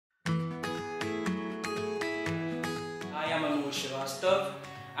Srivastav.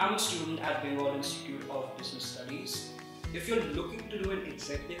 I'm a student at Bengal Institute of Business Studies. If you're looking to do an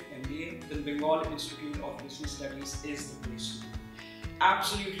Executive MBA, then Bengal Institute of Business Studies is the place to be.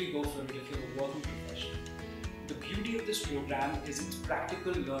 Absolutely go for it if you're a working professional. The beauty of this program is its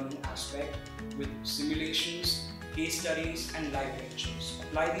practical learning aspect with simulations, case studies and live lectures.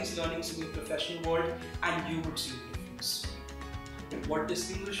 Apply these learnings in your professional world and you would see the difference. What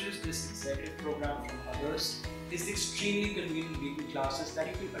distinguishes this executive program from others is the extremely convenient weekly classes that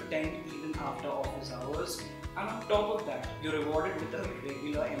you can attend even after office hours, and on top of that, you're rewarded with a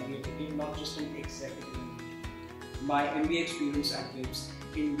regular MBA degree, not just an executive MBA. My MBA experience at BIBS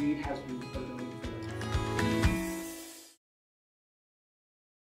indeed has been a learning